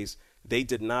Padres. They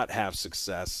did not have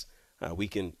success. We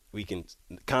can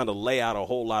kind of lay out a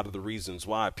whole lot of the reasons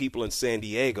why. People in San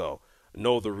Diego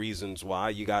know the reasons why.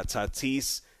 You got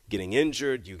Tatis getting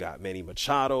injured. You got Manny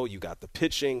Machado. You got the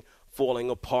pitching falling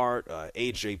apart.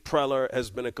 A.J. Preller has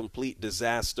been a complete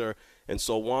disaster. And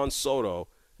so Juan Soto,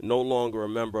 no longer a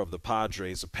member of the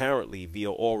Padres, apparently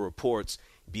via all reports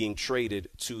being traded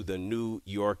to the New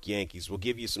York Yankees. We'll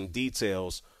give you some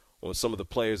details on some of the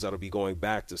players that will be going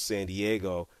back to San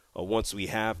Diego once we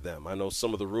have them. I know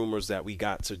some of the rumors that we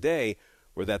got today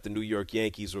were that the New York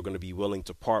Yankees were going to be willing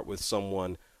to part with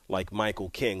someone like Michael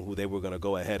King, who they were going to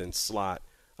go ahead and slot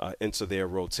into their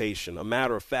rotation. A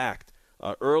matter of fact,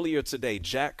 earlier today,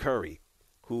 Jack Curry,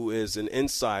 who is an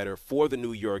insider for the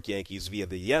New York Yankees via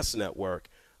the Yes Network,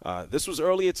 this was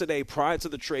earlier today prior to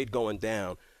the trade going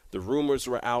down. The rumors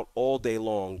were out all day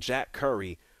long. Jack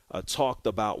Curry talked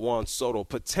about Juan Soto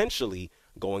potentially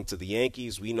going to the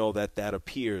Yankees. We know that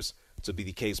appears to be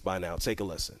the case by now. Take a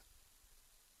listen.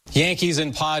 Yankees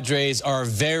and Padres are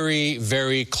very,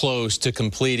 very close to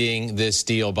completing this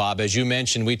deal, Bob. As you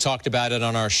mentioned, we talked about it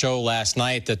on our show last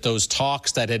night, that those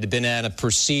talks that had been at a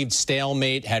perceived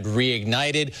stalemate had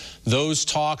reignited. Those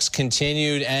talks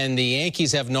continued, and the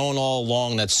Yankees have known all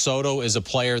along that Soto is a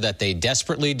player that they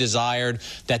desperately desired,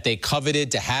 that they coveted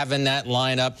to have in that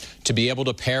lineup, to be able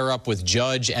to pair up with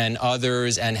Judge and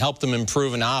others and help them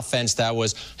improve an offense that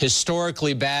was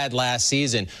historically bad last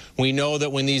season. We know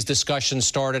that when these discussions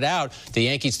started out, the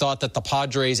Yankees thought that the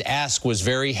Padres' ask was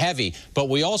very heavy. But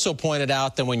we also pointed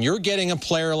out that when you're getting a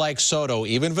player like Soto,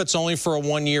 even if it's only for a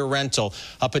one-year rental,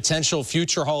 a potential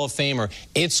future Hall of Famer,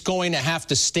 it's going to have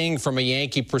to sting from a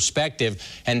Yankee perspective.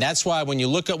 And that's why when you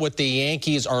look at what the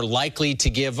Yankees are likely to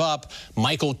give up,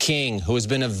 Michael King, who has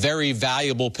been a very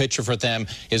valuable pitcher for them,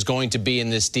 is going to be in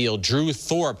this deal. Drew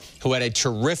Thorpe, who had a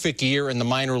terrific year in the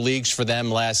minor leagues for them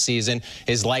last season,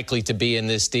 is likely to be in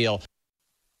this deal.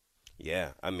 Yeah,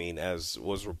 I mean, as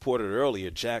was reported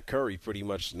earlier, Jack Curry pretty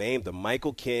much named them.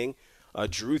 Michael King,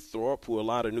 Drew Thorpe, who a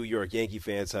lot of New York Yankee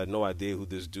fans had no idea who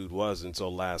this dude was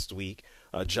until last week,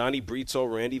 Johnny Brito,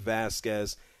 Randy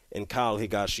Vasquez, and Kyle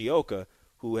Higashioka,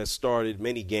 who has started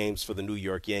many games for the New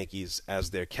York Yankees as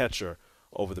their catcher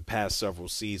over the past several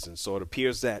seasons. So it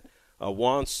appears that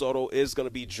Juan Soto is going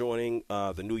to be joining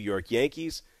the New York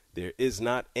Yankees. There is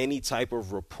not any type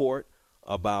of report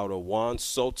about a Juan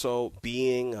Soto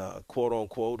being,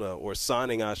 quote-unquote, or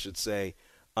signing, I should say,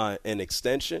 an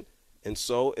extension. And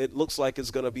so it looks like it's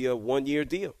going to be a one-year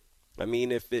deal. I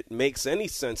mean, if it makes any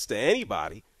sense to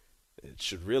anybody, it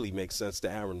should really make sense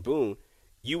to Aaron Boone.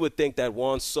 You would think that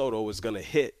Juan Soto is going to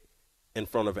hit in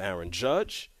front of Aaron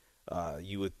Judge.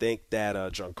 You would think that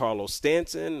Giancarlo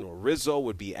Stanton or Rizzo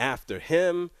would be after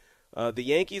him. The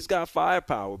Yankees got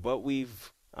firepower, but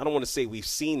I don't want to say we've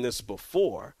seen this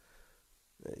before.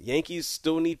 Yankees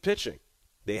still need pitching.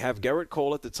 They have Garrett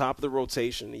Cole at the top of the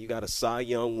rotation. You got a Cy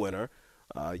Young winner.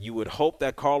 You would hope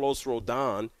that Carlos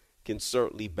Rodon can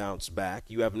certainly bounce back.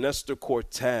 You have Nestor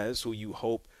Cortez, who you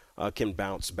hope can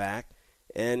bounce back.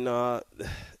 And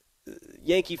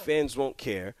Yankee fans won't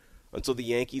care until the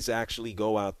Yankees actually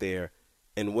go out there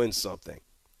and win something.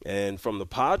 And from the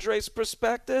Padres'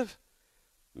 perspective,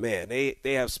 man, they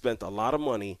have spent a lot of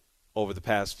money over the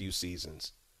past few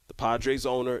seasons. The Padres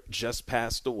owner just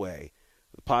passed away.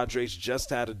 The Padres just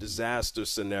had a disaster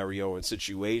scenario and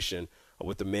situation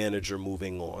with the manager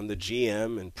moving on. The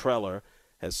GM and Preller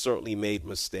has certainly made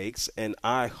mistakes, and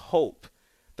I hope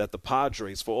that the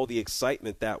Padres, for all the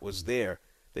excitement that was there,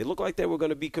 they look like they were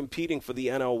going to be competing for the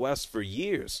NL West for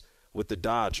years with the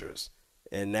Dodgers.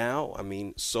 And now, I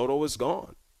mean, Soto is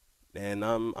gone, and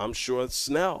I'm sure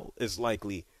Snell is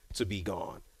likely to be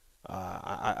gone.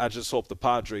 I just hope the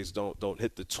Padres don't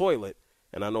hit the toilet.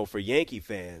 And I know for Yankee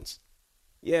fans,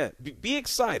 yeah, be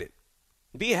excited.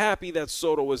 Be happy that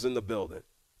Soto is in the building.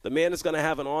 The man is going to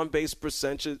have an on-base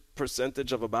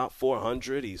percentage of about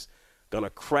 400. He's going to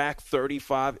crack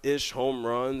 35-ish home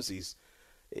runs. He's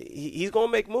going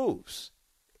to make moves.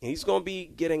 He's going to be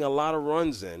getting a lot of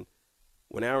runs in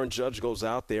when Aaron Judge goes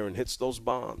out there and hits those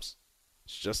bombs.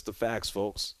 It's just the facts,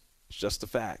 folks. It's just the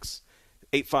facts.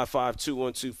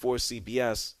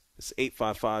 855-212-4CBS. It's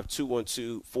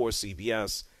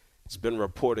 855-212-4CBS. It's been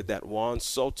reported that Juan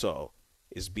Soto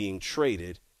is being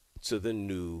traded to the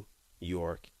New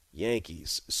York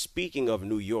Yankees. Speaking of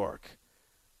New York,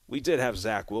 we did have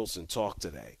Zach Wilson talk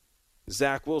today.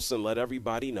 Zach Wilson let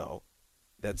everybody know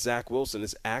that Zach Wilson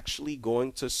is actually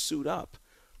going to suit up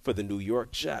for the New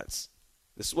York Jets.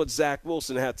 This is what Zach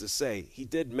Wilson had to say. He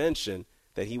did mention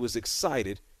that he was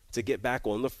excited to get back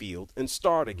on the field and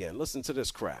start again. Listen to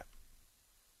this crap.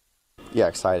 Yeah,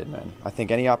 excited, man. I think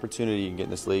any opportunity you can get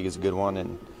in this league is a good one,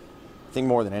 and I think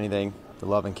more than anything, the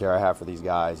love and care I have for these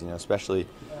guys, especially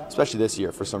this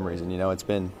year for some reason. It's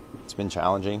been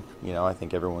challenging. I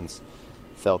think everyone's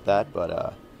felt that,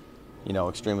 but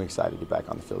extremely excited to get back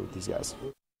on the field with these guys.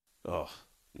 Oh,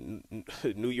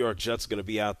 New York Jets going to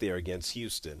be out there against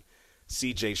Houston.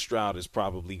 C.J. Stroud is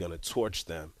probably going to torch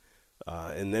them.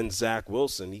 And then Zach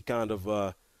Wilson, he kind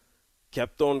of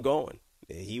kept on going.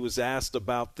 He was asked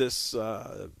about this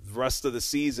rest of the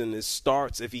season, his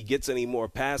starts, if he gets any more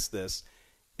past this,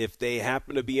 if they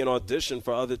happen to be an audition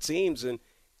for other teams. And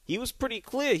he was pretty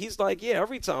clear. He's like, yeah,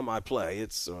 every time I play,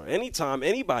 anytime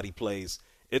anybody plays,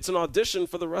 it's an audition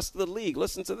for the rest of the league.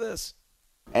 Listen to this.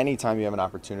 Anytime you have an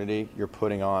opportunity, you're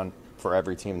putting on for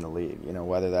every team in the league,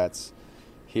 whether that's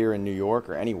here in New York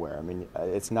or anywhere. I mean,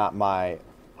 it's not my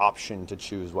option to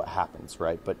choose what happens,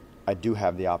 right? But I do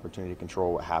have the opportunity to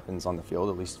control what happens on the field,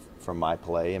 at least from my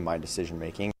play and my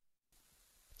decision-making.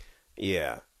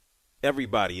 Yeah,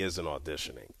 everybody isn't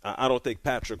auditioning. I don't think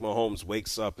Patrick Mahomes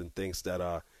wakes up and thinks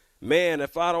that, man,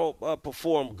 if I don't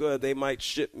perform good, they might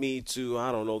ship me to,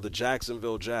 I don't know, the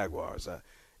Jacksonville Jaguars.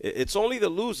 It's only the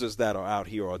losers that are out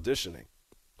here auditioning.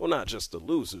 Well, not just the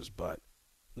losers, but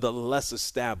the less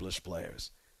established players.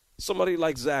 Somebody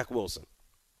like Zach Wilson,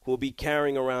 who will be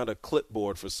carrying around a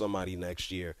clipboard for somebody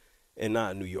next year and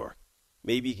not in New York.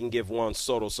 Maybe he can give Juan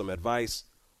Soto some advice,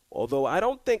 although I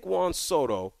don't think Juan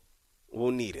Soto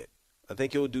will need it. I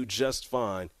think he'll do just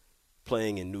fine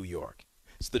playing in New York.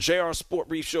 It's the JR Sport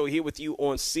Brief Show here with you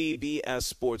on CBS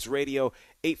Sports Radio,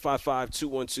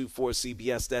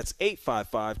 855-212-4CBS. That's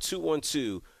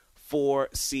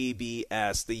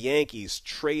 855-212-4CBS. The Yankees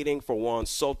trading for Juan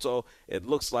Soto. It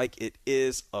looks like it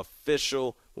is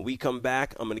official. When we come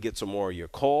back, I'm going to get to more of your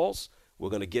calls. We're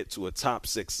going to get to a top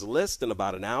 6 list in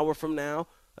about an hour from now,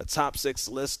 a top 6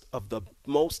 list of the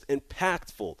most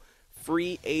impactful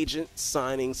free agent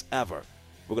signings ever.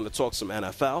 We're going to talk some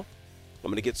NFL. I'm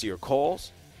going to get to your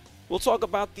calls. We'll talk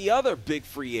about the other big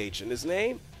free agent. His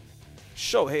name?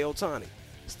 Shohei Ohtani.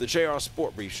 It's the JR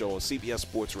Sport Brief Show on CBS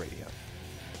Sports Radio.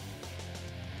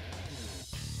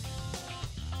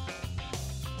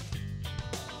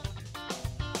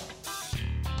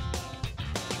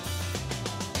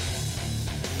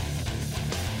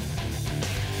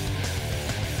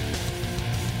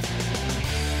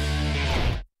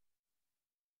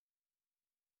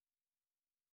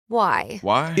 Why?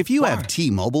 Why? If you have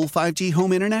T-Mobile 5G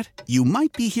home internet, you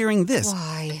might be hearing this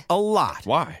Why? a lot.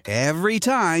 Why? Every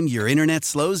time your internet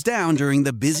slows down during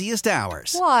the busiest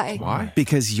hours. Why? Why?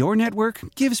 Because your network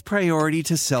gives priority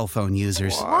to cell phone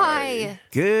users. Why?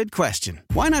 Good question.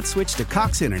 Why not switch to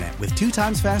Cox Internet with 2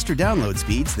 times faster download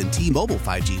speeds than T-Mobile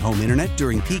 5G home internet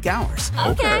during peak hours?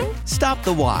 Okay. Stop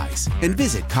the whys and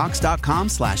visit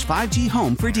cox.com/5G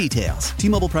home for details.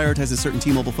 T-Mobile prioritizes certain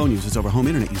T-Mobile phone users over home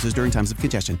internet users during times of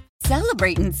congestion.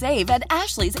 Celebrate and save at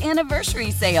Ashley's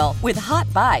Anniversary Sale. With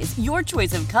Hot Buys, your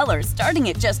choice of colors starting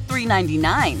at just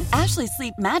 $3.99. Ashley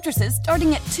Sleep mattresses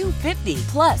starting at $2.50.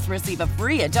 Plus, receive a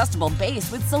free adjustable base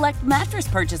with select mattress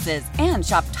purchases. And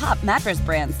shop top mattress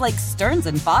brands like Stearns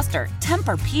 & Foster,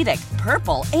 Tempur-Pedic,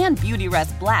 Purple, and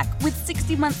Beautyrest Black with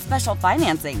 60-month special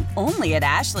financing. Only at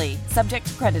Ashley. Subject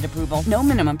to credit approval. No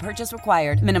minimum purchase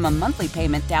required. Minimum monthly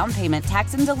payment, down payment,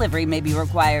 tax, and delivery may be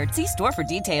required. See store for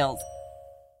details.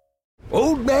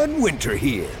 Old Man Winter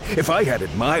here. If I had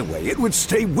it my way, it would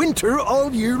stay winter all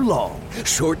year long.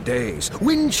 Short days,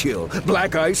 wind chill,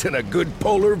 black ice, and a good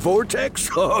polar vortex.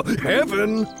 Oh,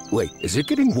 heaven. Wait, is it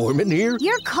getting warm in here?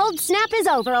 Your cold snap is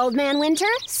over, Old Man Winter.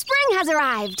 Spring has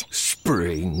arrived.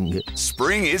 Spring.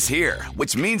 Spring is here,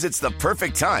 which means it's the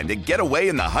perfect time to get away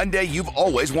in the Hyundai you've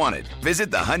always wanted.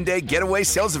 Visit the Hyundai Getaway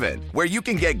Sales Event, where you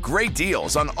can get great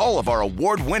deals on all of our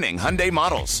award-winning Hyundai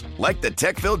models, like the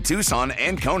tech-filled Tucson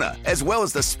and Kona, as well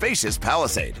as the spacious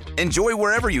Palisade. Enjoy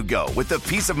wherever you go with the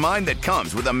peace of mind that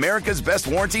comes with America's best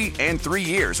warranty and 3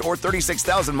 years or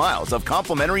 36,000 miles of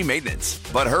complimentary maintenance.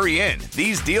 But hurry in,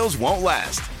 these deals won't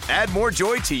last. Add more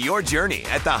joy to your journey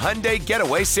at the Hyundai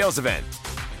Getaway Sales Event.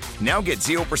 Now get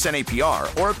 0% APR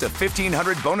or up to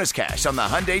 $1,500 bonus cash on the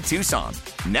Hyundai Tucson.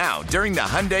 Now, during the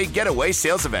Hyundai Getaway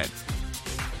Sales Event.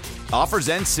 Offers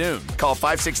end soon. Call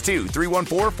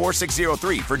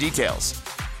 562-314-4603 for details.